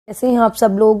कैसे हैं आप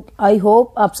सब लोग। आई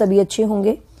होप आप सभी अच्छे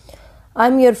होंगे। I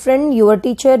am your friend your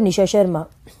teacher Nisha Sharma.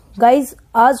 Guys,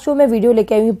 आज जो मैं वीडियो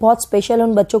लेके आई हूँ बहुत स्पेशल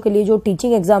उन बच्चों के लिए जो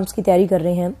टीचिंग एग्जाम्स की तैयारी कर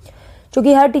रहे हैं,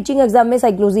 क्योंकि हर टीचिंग एग्जाम में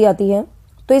साइकोलॉजी आती है।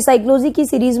 तो इस साइकोलॉजी की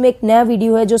सीरीज में एक नया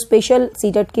वीडियो है जो स्पेशल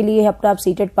सीटेट के लिए है। अपना आप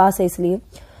सीटेट पास है इसलिए।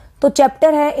 तो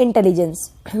चैप्टर है इंटेलिजेंस।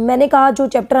 मैंने कहा जो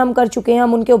चैप्टर हम कर चुके हैं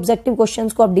हम उनके ऑब्जेक्टिव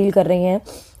क्वेश्चंस को अब डील कर रहे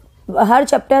हैं। हर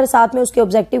चैप्टर साथ में उसके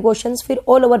ऑब्जेक्टिव क्वेश्चंस, फिर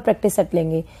ऑल ओवर प्रैक्टिस सेट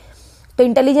लेंगे। तो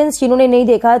इंटेलिजेंस जिन्होंने नहीं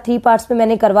देखा, 3 पार्ट्स में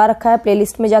मैंने करवा रखा है।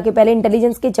 प्लेलिस्ट में जाके पहले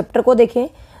इंटेलिजेंस के चैप्टर को देखें,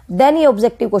 देन ये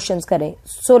ऑब्जेक्टिव क्वेश्चंस करें।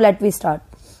 So let we start.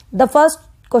 The first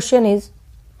question is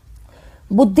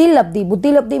बुद्धि लब्धि।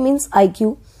 बुद्धि लब्धि मीन्स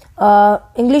IQ।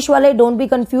 इंग्लिश वाले डोंट बी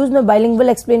कंफ्यूज, मैं बाइलिंगुअल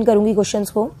एक्सप्लेन करूंगी क्वेश्चंस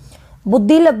को।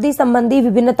 बुद्धि लब्धि संबंधी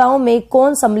विभिन्नताओं में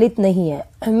कौन सम्मिलित नहीं है।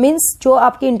 मीन्स जो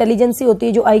आपकी इंटेलिजेंसी होती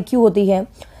है, जो IQ होती है,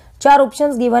 4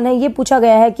 ऑप्शंस गिवन है। ये पूछा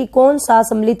गया है कि कौन सा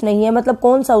सम्मिलित नहीं है, मतलब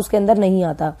कौन सा उसके अंदर नहीं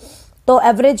आता। तो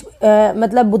एवरेज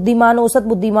मतलब बुद्धिमान, औसत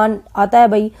बुद्धिमान आता है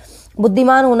भाई।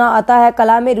 बुद्धिमान होना आता है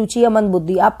कला में रुचि या मंद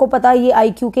बुद्धि। आपको पता है ये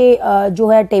IQ के जो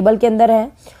है टेबल के अंदर है।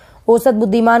 औसत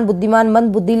बुद्धिमान, बुद्धिमान,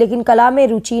 मंद बुद्धि, लेकिन कला में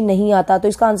रुचि नहीं आता। तो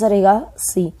इसका आंसर रहेगा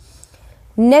C।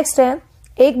 नेक्स्ट है,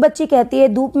 एक बच्ची कहती है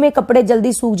धूप में कपड़े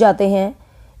जल्दी सूख जाते हैं।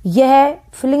 यह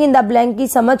फिलिंग इन द ब्लैंक की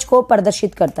समझ को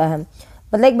प्रदर्शित करता है।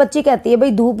 मतलब एक बच्ची कहती है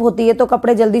भाई धूप होती है तो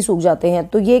कपड़े जल्दी सूख जाते हैं।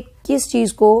 तो ये किस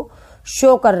चीज को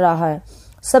शो कर रहा है।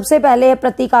 सबसे पहले है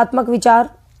प्रतीकात्मक विचार,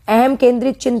 अहम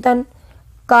केंद्रित चिंतन,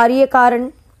 कार्य कारण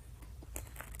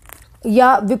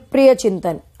या विप्रिय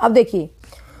चिंतन। अब देखिए,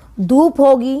 धूप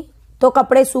होगी तो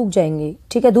कपड़े सूख जाएंगे,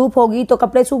 ठीक है, धूप होगी तो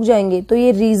कपड़े सूख जाएंगे। तो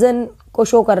ये रीजन को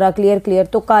शो कर रहा क्लियर।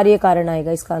 तो कार्य कारण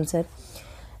आएगा इसका आंसर।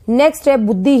 नेक्स्ट है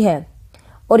बुद्धि है,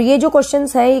 और ये जो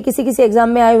क्वेश्चंस हैं ये किसी किसी एग्जाम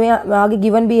में आए हुए हैं, आगे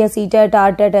गिवन भी है CTET,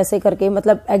 RTET ऐसे करके,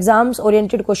 मतलब एग्जाम्स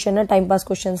ओरिएंटेड क्वेश्चन है, टाइम पास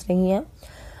क्वेश्चंस नहीं है।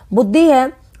 बुद्धि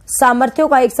है सामर्थ्यों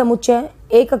का एक समुच्चय,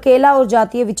 एक अकेला और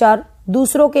जातीय विचार,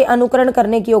 दूसरों के अनुकरण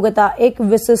करने की योग्यता, एक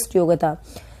विशिष्ट योग्यता।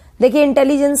 देखिए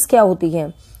इंटेलिजेंस क्या होती है।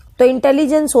 तो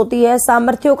इंटेलिजेंस होती है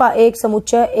सामर्थ्यों का एक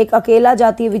समुच्चय, एक अकेला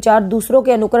जातीय विचार, दूसरों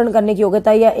के अनुकरण करने की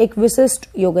योग्यता या एक विशिष्ट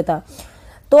योग्यता।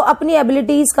 तो अपनी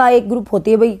एबिलिटीज का एक ग्रुप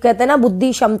होती है भाई। कहते हैं ना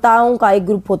बुद्धि क्षमताओं का एक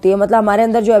ग्रुप होती है, मतलब हमारे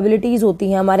अंदर जो एबिलिटीज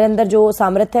होती हैं, हमारे अंदर जो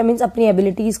सामर्थ्य है, मीन्स अपनी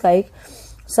एबिलिटीज का एक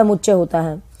समुच्चय होता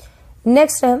है।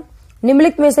 नेक्स्ट है,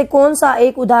 निम्नलिखित में से कौन सा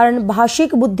एक उदाहरण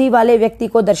भाषिक बुद्धि वाले व्यक्ति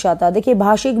को दर्शाता है। देखिए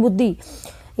भाषिक बुद्धि,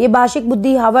 ये भाषिक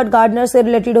बुद्धि हार्वर्ड गार्डनर से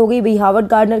रिलेटेड होगी भाई। हार्वर्ड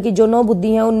गार्डनर की जो 9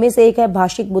 बुद्धि हैं उनमें से एक है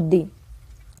भाषिक बुद्धि।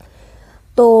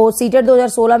 तो CTET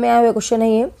 2016 में आए हुए क्वेश्चन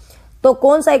है ये। तो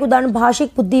कौन सा एक उदाहरण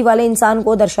भाषिक बुद्धि वाले इंसान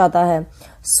को दर्शाता है।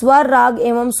 स्वर, राग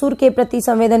एवं सुर के प्रति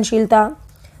संवेदनशीलता,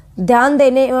 ध्यान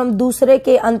देने एवं दूसरे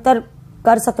के अंतर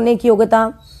कर सकने की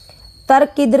योग्यता, तर्क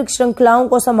की दीर्घ श्रृंखलाओं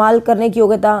को संभाल करने की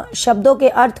योग्यता, शब्दों के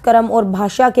अर्थ, क्रम और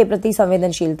भाषा के प्रति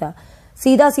संवेदनशीलता।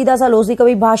 सीधा सा लॉजिक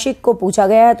कभी भाषिक को पूछा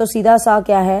गया है तो सीधा सा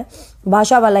क्या है,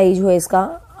 भाषा वाला ही जो है इसका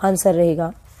आंसर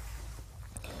रहेगा।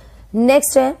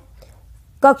 नेक्स्ट है,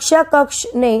 कक्ष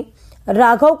ने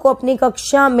राघव को अपनी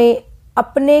कक्षा में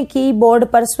अपने कीबोर्ड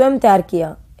पर स्वयं तैयार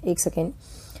किया। एक सेकेंड।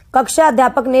 कक्षा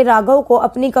अध्यापक ने राघव को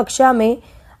अपनी कक्षा में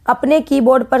अपने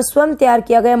कीबोर्ड पर स्वयं तैयार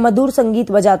किया गया मधुर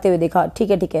संगीत बजाते हुए देखा।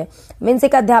 ठीक है। मीन्स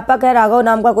एक अध्यापक है, राघव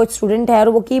नाम का कोई स्टूडेंट है और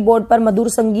वो कीबोर्ड पर मधुर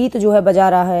संगीत जो है बजा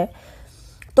रहा है।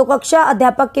 तो कक्षा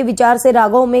अध्यापक के विचार से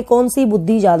राघव में कौन सी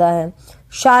बुद्धि ज्यादा है।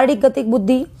 शारीरिक गतिक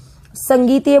बुद्धि,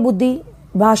 संगीतीय बुद्धि,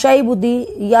 भाषाई बुद्धि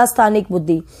या स्थानिक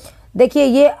बुद्धि। देखिए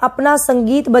ये अपना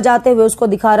संगीत बजाते हुए उसको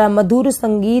दिखा रहा है, मधुर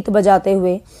संगीत बजाते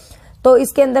हुए। तो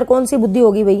इसके अंदर कौन सी बुद्धि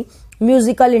होगी भाई,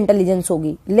 म्यूजिकल इंटेलिजेंस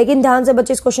होगी। लेकिन ध्यान से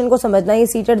बच्चे इस क्वेश्चन को समझना, ये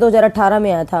CTET 2018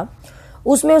 में आया था।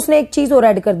 उसमें उसने एक चीज और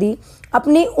ऐड कर दी,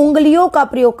 अपनी उंगलियों का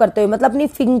प्रयोग करते हुए, मतलब अपनी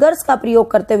फिंगर्स का प्रयोग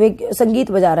करते हुए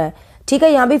संगीत बजा रहा है। ठीक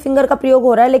है, यहाँ भी फिंगर का प्रयोग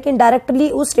हो रहा है, लेकिन डायरेक्टली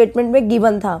उस स्टेटमेंट में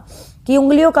गिवन था कि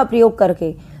उंगलियों का प्रयोग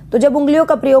करके। तो जब उंगलियों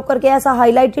का प्रयोग करके ऐसा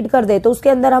हाईलाइटेड कर दे तो उसके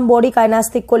अंदर हम बॉडी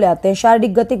काइनेस्टिक को ले आते हैं,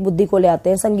 शारीरिक गतिक बुद्धि को ले आते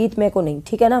हैं, संगीत में को नहीं।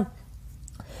 ठीक है ना,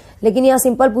 लेकिन यहाँ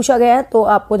सिंपल पूछा गया है तो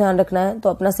आपको ध्यान रखना है, तो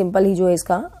अपना सिंपल ही जो है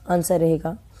इसका आंसर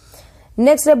रहेगा।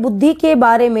 नेक्स्ट है, बुद्धि के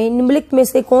बारे में निम्नलिखित में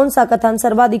से कौन सा कथन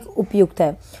सर्वाधिक उपयुक्त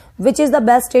है। Which is the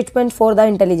best statement for the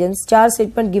intelligence. 4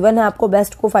 statement given है, आपको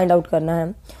बेस्ट को फाइंड आउट करना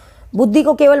है। बुद्धि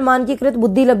को केवल मानकीकृत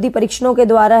बुद्धि लब्धि परीक्षणों के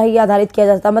द्वारा ही आधारित किया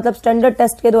जा सकता है, मतलब स्टैंडर्ड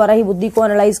टेस्ट के द्वारा ही बुद्धि को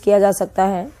एनालाइज किया जा सकता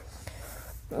है।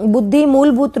 बुद्धि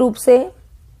मूलभूत रूप से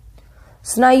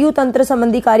स्नायु तंत्र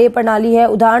संबंधी कार्य प्रणाली है।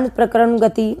 उदाहरण प्रकरण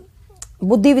गति।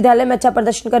 बुद्धि विद्यालय में अच्छा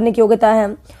प्रदर्शन करने की योग्यता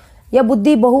है। या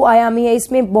बुद्धि बहुआयामी है,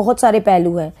 इसमें बहुत सारे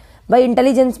पहलू हैं भाई।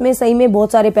 इंटेलिजेंस में सही में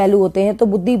बहुत सारे पहलू होते हैं, तो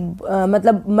बुद्धि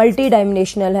मतलब मल्टी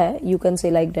डायमेंशनल है, you can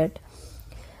say like that.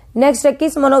 Next है,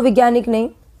 किस मनोवैज्ञानिक ने,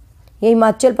 ये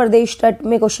हिमाचल प्रदेश टेट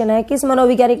में क्वेश्चन है, किस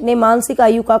मनोवैज्ञानिक ने मानसिक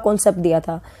आयु का कॉन्सेप्ट दिया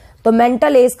था। तो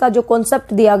मेंटल एज का जो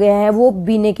कॉन्सेप्ट दिया गया है वो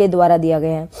बीने के द्वारा दिया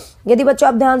गया है। यदि बच्चों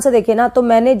आप ध्यान से देखें ना, तो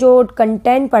मैंने जो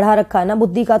कंटेंट पढ़ा रखा है ना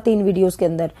बुद्धि का 3 वीडियोस के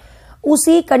अंदर,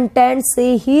 उसी कंटेंट से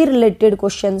ही रिलेटेड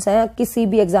क्वेश्चंस हैं। किसी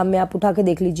भी एग्जाम में आप उठा के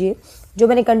देख लीजिए, जो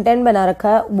मैंने कंटेंट बना रखा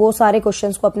है वो सारे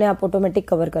क्वेश्चंस को अपने आप ऑटोमेटिक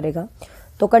कवर करेगा।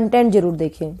 तो कंटेंट जरूर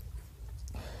देखिए।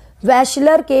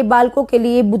 बैचलर के बालकों के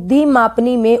लिए बुद्धि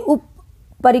मापनी में उप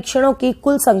परीक्षणों की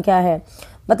कुल संख्या है।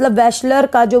 मतलब बैचलर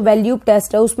का जो वैल्यू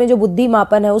टेस्ट है उसमें जो बुद्धि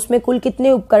मापन है उसमें कुल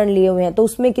कितने उपकरण लिए हुए हैं, तो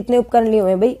उसमें कितने उपकरण लिए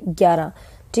हुए हैं भाई 11।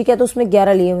 ठीक है, तो उसमें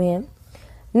 11 लिए हुए हैं।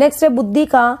 नेक्स्ट है बुद्धि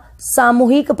का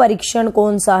सामूहिक परीक्षण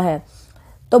कौन सा है।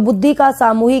 तो बुद्धि का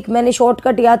सामूहिक मैंने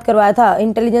शॉर्टकट याद करवाया था,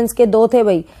 इंटेलिजेंस के 2 थे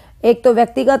भाई, एक तो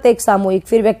व्यक्तिगत एक सामूहिक।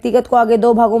 फिर व्यक्तिगत को आगे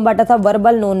 2 भागों में बांटा था,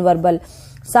 वर्बल नॉन वर्बल।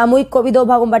 सामूहिक को भी 2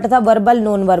 भागों में बांटा था, वर्बल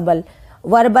नॉन वर्बल।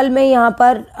 वर्बल में यहाँ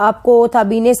पर आपको था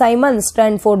बीने साइमन,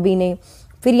 स्टैनफोर्ड बीने।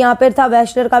 फिर यहाँ पर था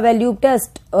बैचलर का वैल्यू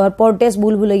टेस्ट और पोर्टेस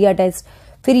भूल भुलैया टेस्ट।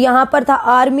 फिर यहाँ पर था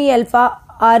आर्मी अल्फा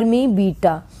आर्मी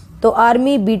बीटा। तो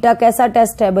आर्मी बीटा कैसा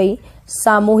टेस्ट है भाई,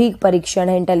 सामूहिक परीक्षण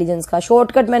है इंटेलिजेंस का।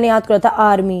 शॉर्टकट मैंने याद करा था,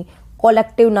 आर्मी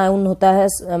कलेक्टिव नाउन होता है,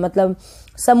 मतलब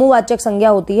समूहवाचक संज्ञा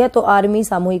होती है, तो आर्मी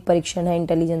सामूहिक परीक्षण है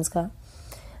इंटेलिजेंस का।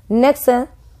 नेक्स्ट है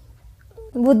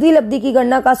बुद्धि लब्धि की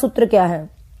गणना का सूत्र क्या है।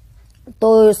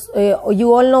 तो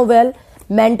you all know well,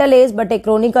 mental as बटे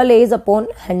क्रोनिकल एज अपॉन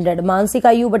 100, मानसिक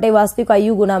आयु बटे वास्तविक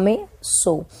आयु गुना में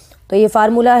 100। तो ये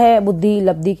फार्मूला है बुद्धि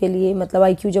लब्धि के लिए, मतलब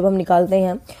IQ जब हम निकालते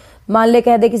हैं। मान ले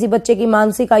कह दे किसी बच्चे की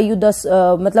मानसिक आयु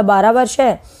 12 वर्ष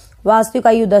है, वास्तविक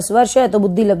आयु 10 वर्ष है, तो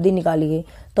बुद्धि लब्धि निकालिए।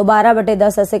 तो 12 बटे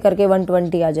 10 ऐसे करके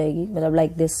 120 आ जाएगी, मतलब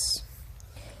लाइक दिस।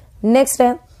 नेक्स्ट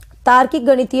है तार्किक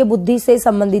गणितीय बुद्धि से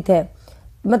संबंधित है,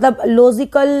 मतलब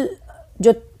लॉजिकल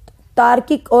जो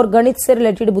तार्किक और गणित से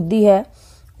रिलेटेड बुद्धि है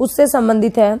उससे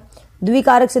संबंधित है।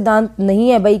 द्विकारक सिद्धांत नहीं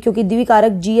है भाई, क्योंकि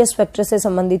द्विकारक GS फैक्टर से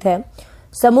संबंधित है।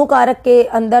 समूह कारक के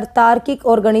अंदर तार्किक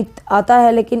और गणित आता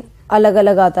है लेकिन अलग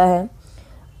अलग आता है।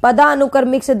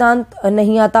 पदानुक्रमिक सिद्धांत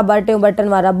नहीं आता, बर्टन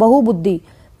वाला। बहुबुद्धि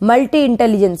मल्टी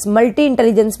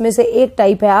इंटेलिजेंस में से एक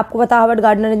टाइप है। आपको पता हार्वर्ड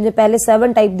गार्डनर ने पहले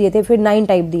 7 टाइप दिए थे, फिर 9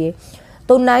 टाइप दिए,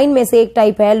 तो 9 में से एक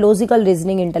टाइप है लॉजिकल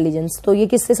रीजनिंग इंटेलिजेंस। तो ये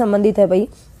किससे संबंधित है भाई,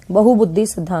 बहुबुद्धि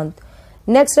सिद्धांत।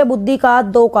 नेक्स्ट है बुद्धि का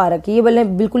 2 कारक, ये बोले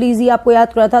बिल्कुल इजी आपको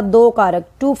याद करा था, 2 कारक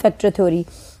 2 फैक्टर थ्योरी।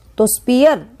 तो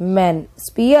स्पीयरमैन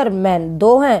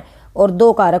 2 हैं और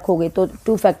 2 कारक हो गए, तो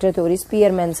 2 फैक्टर थ्योरी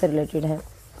स्पीयरमैन से रिलेटेड है।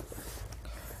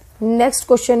 नेक्स्ट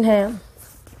क्वेश्चन है,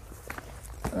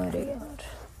 अरे यार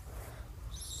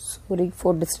सॉरी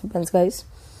फॉर डिस्टर्बेंस गाइस।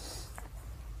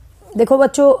 देखो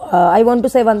बच्चों, आई वांट टू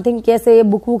से वन थिंग, कैसे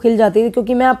बुक हिल जाती है,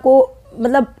 क्योंकि मैं आपको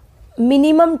मतलब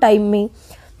मिनिमम टाइम में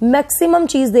मैक्सिमम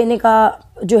चीज देने का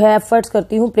जो है एफर्ट्स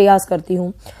करती हूँ, प्रयास करती हूँ।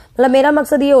 मतलब मेरा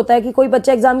मकसद ये होता है कि कोई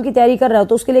बच्चा एग्जाम की तैयारी कर रहा हो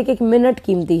तो उसके लिए एक मिनट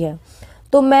कीमती है।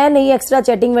 तो मैं नहीं एक्स्ट्रा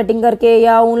चैटिंग वेटिंग करके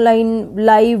या ऑनलाइन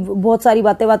लाइव बहुत सारी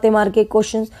बातें मार के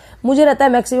क्वेश्चंस, मुझे रहता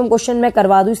है मैक्सिमम क्वेश्चन मैं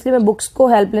करवा दूं, इसलिए मैं बुक्स को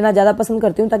हेल्प लेना ज्यादा पसंद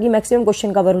करती हूँ ताकि मैक्सिमम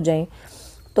क्वेश्चन कवर हो जाए।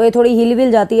 तो ये थोड़ी हिल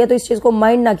विल जाती है, तो इस चीज को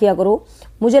माइंड ना किया करो।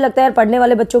 मुझे लगता है यार पढ़ने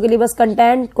वाले बच्चों के लिए बस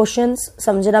कंटेंट क्वेश्चन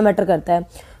समझना मैटर करता है।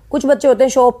 कुछ बच्चे होते हैं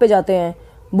शॉप पे जाते हैं,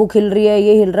 बुक हिल रही है,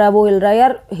 ये हिल रहा है, वो हिल रहा है।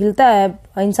 यार हिलता है,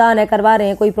 इंसान है, करवा रहे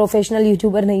हैं, कोई प्रोफेशनल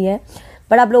यूट्यूबर नहीं है,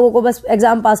 बट आप लोगों को बस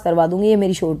एग्जाम पास करवा दूंगी, ये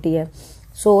मेरी श्योरिटी है।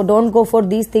 So don't go for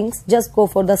these things, just go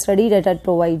for the study that I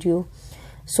provide you.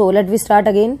 So let we start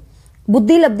again.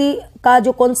 बुद्धि लब्धि का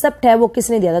जो कॉन्सेप्ट है वो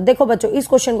किसने दिया था। देखो बच्चों, इस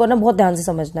क्वेश्चन को ना बहुत ध्यान से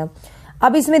समझना।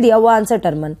 अब इसमें दिया हुआ आंसर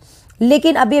टर्मन,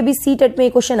 लेकिन अभी CTET में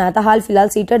एक क्वेश्चन आया था हाल फिलहाल,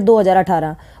 CTET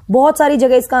 2018। बहुत सारी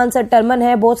जगह इसका आंसर टर्मन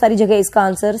है, बहुत सारी जगह इसका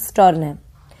आंसर स्टर्न है।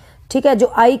 ठीक है,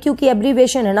 जो IQ की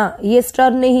एब्रीविएशन है ना, ये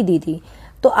स्टर्न ने ही दी थी।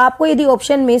 तो आपको यदि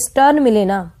ऑप्शन में स्टर्न मिले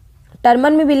ना,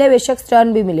 टर्मन भी मिले बेशक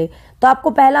स्टर्न भी मिले, तो आपको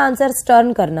पहला आंसर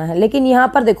स्टर्न करना है। लेकिन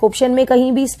यहाँ पर देखो ऑप्शन में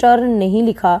कहीं भी स्टर्न नहीं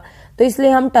लिखा, तो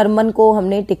इसलिए हम टर्मन को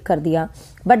हमने टिक कर दिया।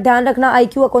 बट ध्यान रखना,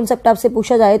 IQ का कॉन्सेप्ट आपसे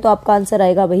पूछा जाए तो आपका आंसर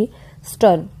आएगा भाई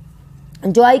स्टर्न।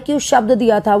 जो IQ शब्द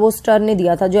दिया था वो स्टर्न ने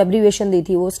दिया था, जो एब्रीविएशन दी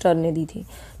थी वो स्टर्न ने दी थी।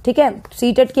 ठीक है,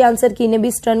 CTET की आंसर की ने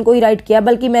भी स्टर्न को ही राइट किया,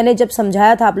 बल्कि मैंने जब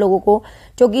समझाया था आप लोगों को,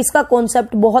 क्योंकि इसका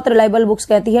कॉन्सेप्ट बहुत रिलायबल बुक्स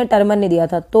कहती हैं टर्मन ने दिया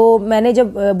था, तो मैंने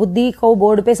जब बुद्धि को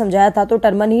बोर्ड पे समझाया था तो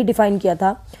टर्मन ही डिफाइन किया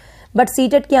था। बट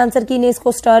CTET की आंसर की ने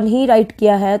इसको स्टर्न ही राइट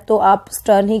किया है, तो आप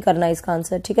स्टर्न ही करना इसका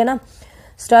आंसर। ठीक है ना,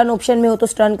 स्टर्न ऑप्शन में हो तो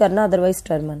स्टर्न करना, अदरवाइज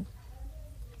टर्मन।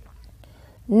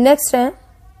 नेक्स्ट है,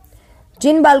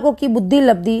 जिन बालकों की बुद्धि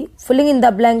लब्धि फिलिंग इन द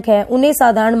ब्लैंक है उन्हें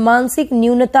साधारण मानसिक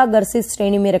न्यूनता ग्रसित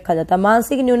श्रेणी में रखा जाता है।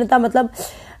 मानसिक न्यूनता मतलब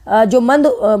जो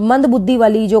मंद बुद्धि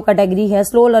वाली जो कैटेगरी है,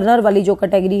 स्लो लर्नर वाली जो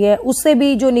कैटेगरी है, उससे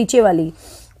भी जो नीचे वाली,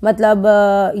 मतलब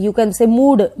यू कैन से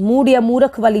मूड या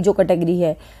मूर्ख वाली जो कैटेगरी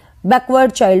है,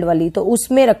 बैकवर्ड चाइल्ड वाली, तो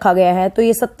उसमें रखा गया है। तो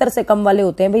ये 70 से कम वाले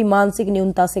होते हैं भाई मानसिक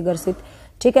न्यूनता से ग्रसित।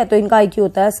 ठीक है, तो इनका IQ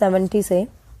होता है 70 से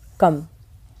कम।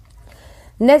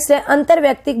 नेक्स्ट है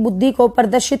अंतर्वैयक्तिक बुद्धि को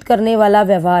प्रदर्शित करने वाला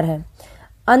व्यवहार है।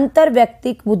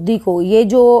 अंतर्वैयक्तिक बुद्धि को, ये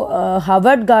जो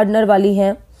हार्वर्ड गार्डनर वाली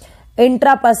है,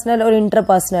 इंट्रापर्सनल और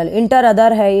इंटरपर्सनल, इंटर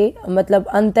अदर है ये, मतलब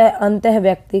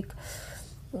अंतःवैयक्तिक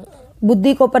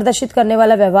बुद्धि को प्रदर्शित करने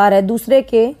वाला व्यवहार है दूसरे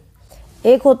के।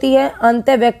 एक होती है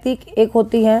अंतःवैयक्तिक, एक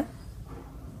होती है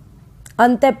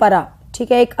अंतःपरा,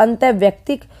 ठीक है, एक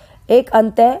अंतःवैयक्तिक एक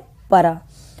अंतःपरा।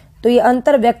 तो ये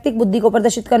अंतर्वैयक्तिक बुद्धि को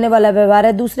प्रदर्शित करने वाला व्यवहार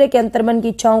है दूसरे के अंतर्मन की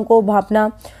इच्छाओं को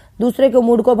भापना, दूसरे के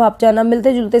मूड को भाप जाना,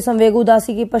 मिलते जुलते संवेग,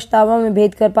 उदासी की पछतावा में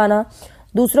भेद कर पाना,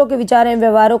 दूसरों के विचार एवं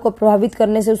व्यवहारों को प्रभावित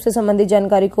करने से उससे संबंधित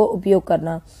जानकारी को उपयोग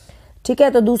करना। ठीक है,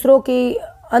 तो दूसरों की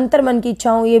अंतर्मन की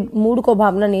इच्छाओं, ये मूड को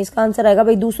भापना नहीं, इसका आंसर आएगा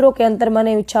भाई दूसरों के अंतर्मन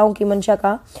एवं इच्छाओं की मंशा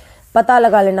का पता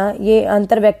लगा लेना। ये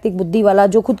अंतर्वैयक्तिक बुद्धि वाला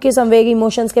जो खुद के संवेग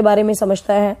इमोशंस के बारे में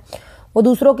समझता है, वो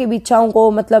दूसरों की भी इच्छाओं को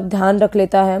मतलब ध्यान रख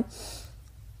लेता है।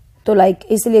 तो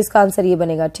इसलिए इसका आंसर ये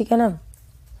बनेगा। ठीक है ना।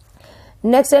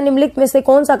 नेक्स्ट है निम्नलिखित में से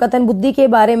कौन सा कथन बुद्धि के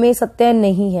बारे में सत्य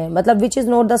नहीं है, मतलब which is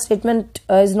not the statement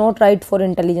is not right for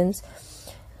intelligence.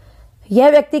 यह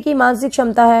व्यक्ति की मानसिक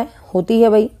क्षमता है, होती है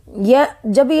भाई। यह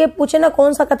जब ये पूछे ना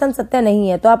कौन सा कथन सत्य नहीं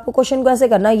है, तो आपको क्वेश्चन को ऐसे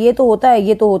करना, ये तो होता है,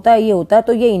 ये तो होता है, ये होता है,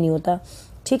 तो ये ही नहीं होता।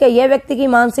 ठीक है, यह व्यक्ति की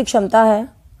मानसिक क्षमता है,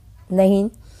 नहीं,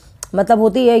 मतलब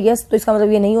होती है यस, तो इसका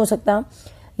मतलब ये नहीं हो सकता।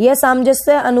 यह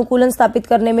सामंजस्य अनुकूलन स्थापित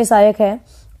करने में सहायक है,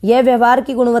 यह व्यवहार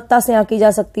की गुणवत्ता से आंकी जा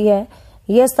सकती है,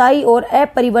 यह स्थायी और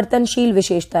अपरिवर्तनशील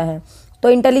विशेषता है। तो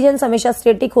इंटेलिजेंस हमेशा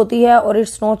स्टैटिक होती है और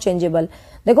इट्स नॉट चेंजेबल।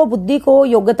 देखो बुद्धि को,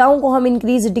 योग्यताओं को हम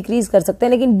इंक्रीज डिक्रीज कर सकते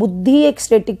हैं, लेकिन बुद्धि एक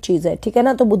स्टैटिक चीज है। ठीक है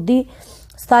ना, तो बुद्धि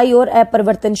स्थायी और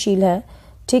अपरिवर्तनशील है।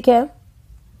 ठीक है,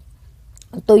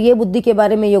 तो ये बुद्धि के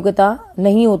बारे में योग्यता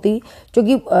नहीं होती,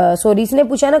 क्योंकि इसने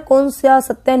पूछा ना कौन सा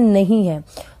सत्य नहीं है,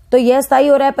 तो यह स्थायी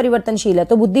और अपरिवर्तनशील है।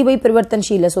 तो बुद्धि भाई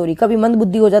परिवर्तनशील है, कभी मंद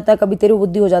बुद्धि हो जाता है, कभी तेरु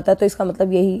बुद्धि हो जाता है, तो इसका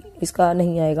मतलब यही इसका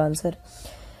नहीं आएगा आंसर।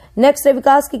 नेक्स्ट है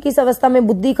विकास की किस अवस्था में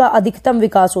बुद्धि का अधिकतम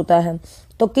विकास होता है।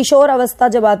 तो किशोर अवस्था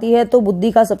जब आती है तो बुद्धि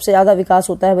का सबसे ज्यादा विकास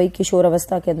होता है भाई किशोर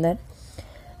अवस्था के अंदर।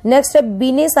 नेक्स्ट है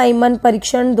बीने साइमन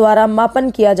परीक्षण द्वारा मापन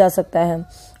किया जा सकता है।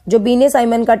 जो बीने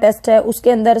साइमन का टेस्ट है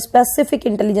उसके अंदर स्पेसिफिक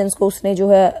इंटेलिजेंस को उसने जो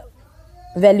है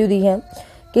वैल्यू दी है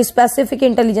कि स्पेसिफिक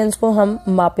इंटेलिजेंस को हम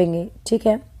मापेंगे। ठीक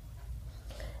है,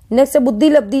 नेक्स्ट है बुद्धि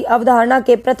लब्धि अवधारणा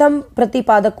के प्रथम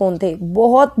प्रतिपादक कौन थे।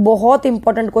 बहुत बहुत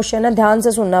इंपॉर्टेंट क्वेश्चन है, ध्यान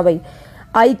से सुनना भाई।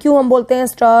 आईक्यू हम बोलते हैं,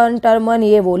 स्टर्न, टर्मन,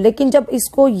 ये वो, लेकिन जब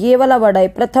इसको ये वाला वर्ड है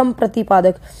प्रथम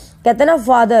प्रतिपादक, कहते हैं ना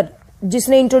फादर,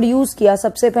 जिसने इंट्रोड्यूस किया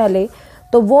सबसे पहले,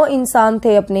 तो वो इंसान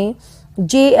थे अपने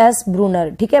J.S. ब्रूनर।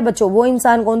 ठीक है बच्चों, वो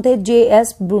इंसान कौन थे?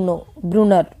 J.S.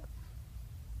 ब्रूनर।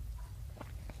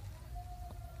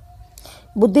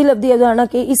 बुद्धि लब्धि अवधारणा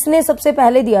के इसने सबसे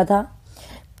पहले दिया था,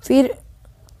 फिर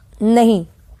नहीं,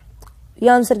 ये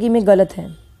आंसर की में गलत है।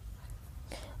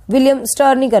 विलियम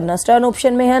स्टर्न नहीं करना, स्टर्न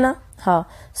ऑप्शन में है ना, हाँ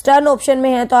स्टर्न ऑप्शन में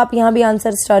है, तो आप यहां भी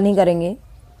आंसर स्टर्न ही करेंगे।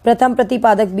 प्रथम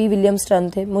प्रतिपादक भी विलियम स्टर्न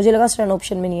थे, मुझे लगा स्टर्न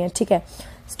ऑप्शन में नहीं है। ठीक है,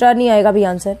 स्टर्न नहीं आएगा भी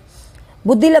आंसर।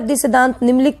 बुद्धि लब्धि सिद्धांत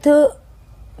निम्नलिखित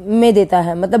में देता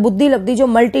है, मतलब बुद्धि लब्धि जो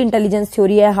मल्टी इंटेलिजेंस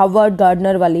थ्योरी है हार्वर्ड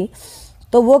गार्डनर वाली,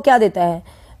 तो वो क्या देता है?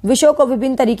 विषयों को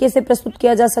विभिन्न तरीके से प्रस्तुत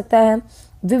किया जा सकता है,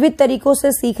 विविध तरीकों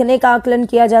से सीखने का आकलन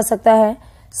किया जा सकता है,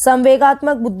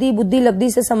 संवेगात्मक बुद्धि बुद्धि लब्धि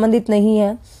से संबंधित नहीं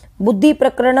है, बुद्धि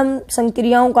प्रकरणम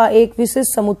संक्रियाओं का एक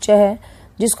विशिष्ट समुच्चय है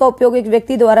जिसका उपयोग एक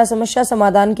व्यक्ति द्वारा समस्या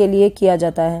समाधान के लिए किया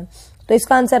जाता है। तो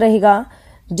इसका आंसर रहेगा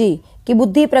जी, कि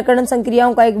बुद्धि प्रकरण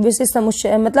संक्रियाओं का एक विशिष्ट समुच्चय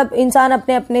है, मतलब इंसान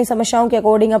अपने अपने समस्याओं के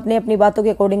अकॉर्डिंग, अपने अपनी बातों के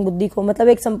अकॉर्डिंग बुद्धि को, मतलब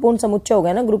एक संपूर्ण समुच्चय हो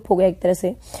गया ना, ग्रुप हो गया एक तरह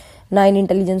से, 9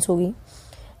 इंटेलिजेंस होगी।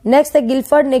 नेक्स्ट है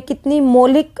गिलफर्ड ने कितनी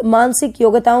मौलिक मानसिक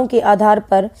योग्यताओं के आधार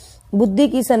पर बुद्धि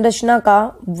की संरचना का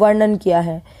वर्णन किया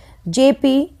है?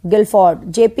 जेपी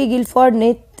गिलफोर्ड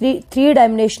ने 3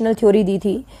 डायमेंशनल थ्योरी दी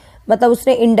थी, मतलब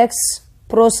उसने इंडेक्स,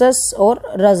 प्रोसेस और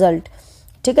रिजल्ट,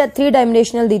 ठीक है, 3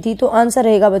 डायमेंशनल दी थी। तो आंसर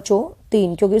रहेगा बच्चों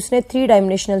 3, क्योंकि उसने 3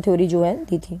 डायमेंशनल थ्योरी जो है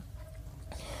दी थी।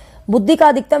 बुद्धि का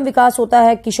अधिकतम विकास होता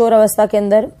है किशोर अवस्था के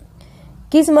अंदर।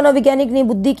 किस मनोवैज्ञानिक ने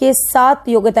बुद्धि के 7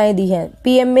 योग्यताएं दी हैं?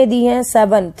 पीएम में दी हैं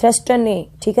 7, थ्रस्टन ने,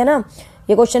 ठीक है ना।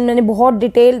 ये क्वेश्चन मैंने बहुत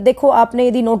डिटेल, देखो आपने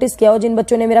यदि नोटिस किया हो, जिन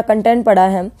बच्चों ने मेरा कंटेंट पढ़ा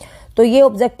है, तो ये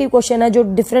ऑब्जेक्टिव क्वेश्चन है जो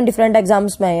डिफरेंट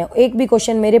एग्जाम्स में है। एक भी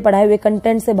क्वेश्चन मेरे पढ़ाए हुए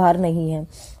कंटेंट से बाहर नहीं है,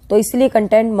 तो इसलिए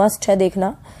कंटेंट मस्ट है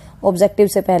देखना ऑब्जेक्टिव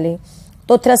से पहले।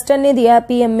 तो थ्रस्टन ने दिया है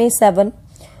पीएम में 7।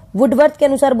 वुडवर्थ के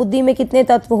अनुसार बुद्धि में कितने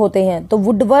तत्व होते हैं? तो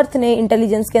वुडवर्थ ने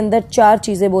इंटेलिजेंस के अंदर 4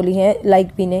 चीजें बोली हैं, लाइक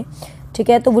बीने, ठीक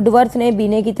है, तो वुडवर्थ ने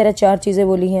बीने की तरह 4 चीजें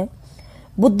बोली हैं।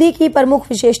 बुद्धि की प्रमुख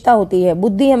विशेषता होती है,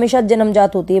 बुद्धि हमेशा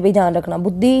जन्मजात होती है, भाई ध्यान रखना।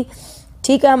 बुद्धि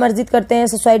ठीक है हम अर्जित करते हैं,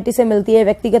 सोसाइटी से मिलती है,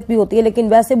 व्यक्तिगत भी होती है, लेकिन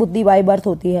वैसे बुद्धि बाय बर्थ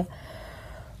होती है।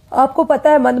 आपको पता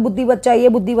है मंद बुद्धि बच्चा, ये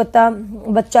बुद्धि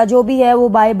बच्चा जो भी है वो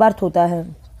बाय बर्थ होता है।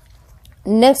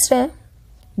 नेक्स्ट है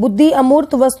बुद्धि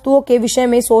अमूर्त वस्तुओं के विषय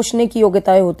में सोचने की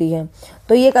योग्यताएं होती है।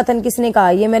 तो ये कथन किसने कहा,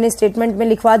 ये मैंने स्टेटमेंट में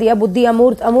लिखवा दिया। बुद्धि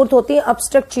अमूर्त, अमूर्त होती है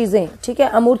अब्स्ट्रक्ट चीजें, ठीक है।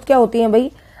 अमूर्त क्या होती है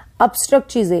भाई, अब्स्ट्रक्ट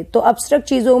चीजें। तो अब्स्ट्रक्ट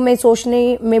चीजों में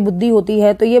सोचने में बुद्धि होती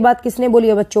है। तो ये बात किसने बोली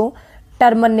है बच्चों,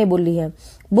 टर्मन ने बोली है।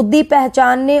 बुद्धि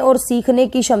पहचानने और सीखने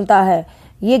की क्षमता है,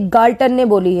 ये गाल्टन ने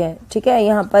बोली है, ठीक है।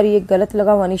 यहाँ पर ये गलत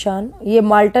लगा हुआ निशान, ये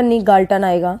माल्टन नहीं गाल्टन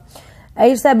आएगा।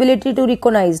 इट्स एबिलिटी टू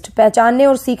रिकॉग्नाइज्ड, पहचानने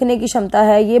और सीखने की क्षमता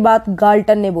है, ये बात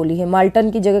गाल्टन ने बोली है। माल्टन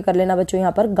की जगह कर लेना बच्चों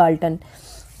यहाँ पर गाल्टन,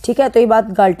 ठीक है। तो ये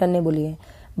बात गाल्टन ने बोली है।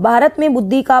 भारत में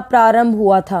बुद्धि का प्रारंभ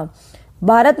हुआ था,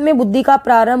 भारत में बुद्धि का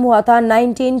प्रारंभ हुआ था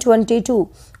 1922,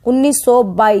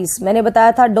 1922। मैंने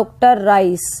बताया था डॉक्टर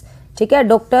राइस, ठीक है,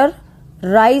 डॉक्टर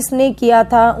राइस ने किया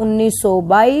था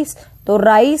 1922। तो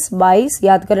राइस 22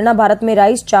 याद करना, भारत में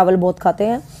राइस चावल बहुत खाते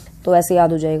हैं, तो ऐसे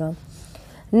याद हो जाएगा।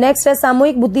 नेक्स्ट है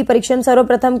सामूहिक बुद्धि परीक्षण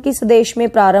सर्वप्रथम किस देश में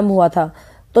प्रारंभ हुआ था।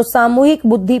 तो सामूहिक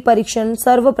बुद्धि परीक्षण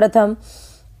सर्वप्रथम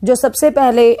जो सबसे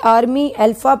पहले आर्मी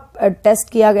अल्फा टेस्ट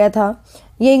किया गया था,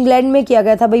 ये इंग्लैंड में किया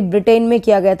गया था भाई, ब्रिटेन में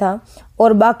किया गया था,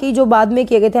 और बाकी जो बाद में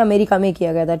किए गए थे अमेरिका में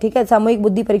किया गया था, ठीक है। सामूहिक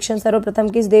बुद्धि परीक्षण सर्वप्रथम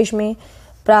किस देश में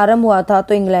प्रारंभ हुआ था,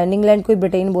 तो इंग्लैंड, इंग्लैंड को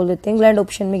ब्रिटेन बोल देते हैं, इंग्लैंड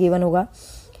ऑप्शन में गिवन होगा।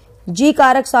 जी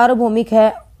कारक सार्वभौमिक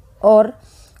है और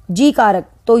जी कारक,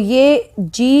 तो ये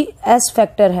GS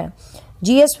फैक्टर है।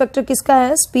 GS फैक्टर किसका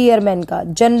है, स्पीयरमैन का।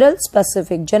 जनरल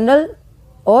स्पेसिफिक, जनरल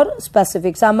और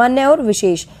स्पेसिफिक, सामान्य और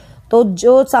विशेष। तो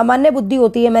जो सामान्य बुद्धि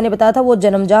होती है मैंने बताया था वो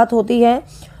जन्मजात होती है,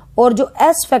 और जो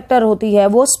S फैक्टर होती है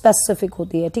वो स्पेसिफिक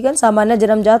होती है, ठीक है। सामान्य,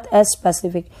 जन्मजात, S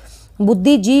स्पेसिफिक।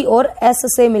 बुद्धि G और S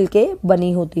से मिलके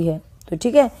बनी होती है, तो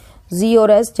ठीक है। G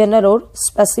और S जनरल और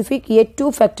स्पेसिफिक, ये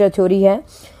 2 फैक्टर थ्योरी है।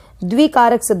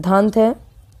 द्विकारक सिद्धांत है,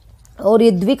 और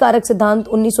ये द्विकारक सिद्धांत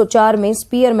 1904 में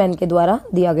स्पीयरमैन के द्वारा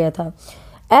दिया गया था।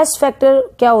 S फैक्टर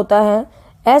क्या होता है,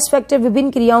 S फैक्टर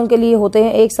विभिन्न क्रियाओं के लिए होते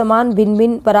हैं, एक समान भिन्न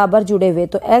भिन्न बराबर जुड़े हुए।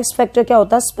 तो S फैक्टर क्या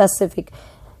होता है, स्पेसिफिक,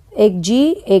 एक G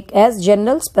एक S,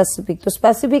 जनरल स्पेसिफिक। तो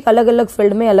स्पेसिफिक अलग अलग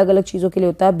फील्ड में अलग अलग चीजों के लिए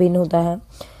होता है, भिन्न होता है।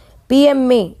 PM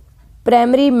में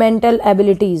प्राइमरी मेंटल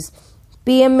एबिलिटीज,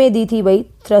 PM में दी थी भाई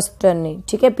थ्रस्टन ने,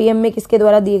 ठीक है। PM में किसके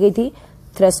द्वारा दी गई थी,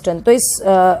 थ्रस्टन। तो इस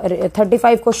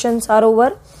 35 क्वेश्चंस आर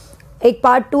ओवर। एक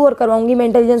पार्ट 2 और करवाऊंगी मैं,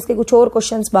 इंटेलिजेंस के कुछ और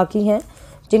क्वेश्चंस बाकी हैं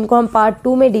जिनको हम पार्ट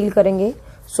 2 में डील करेंगे।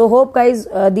 So hope guys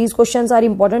these questions are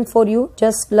important for you.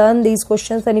 Just learn these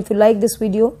questions, and if you like this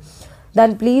video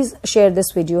then please share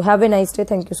this video. Have a nice day.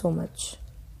 Thank you so much.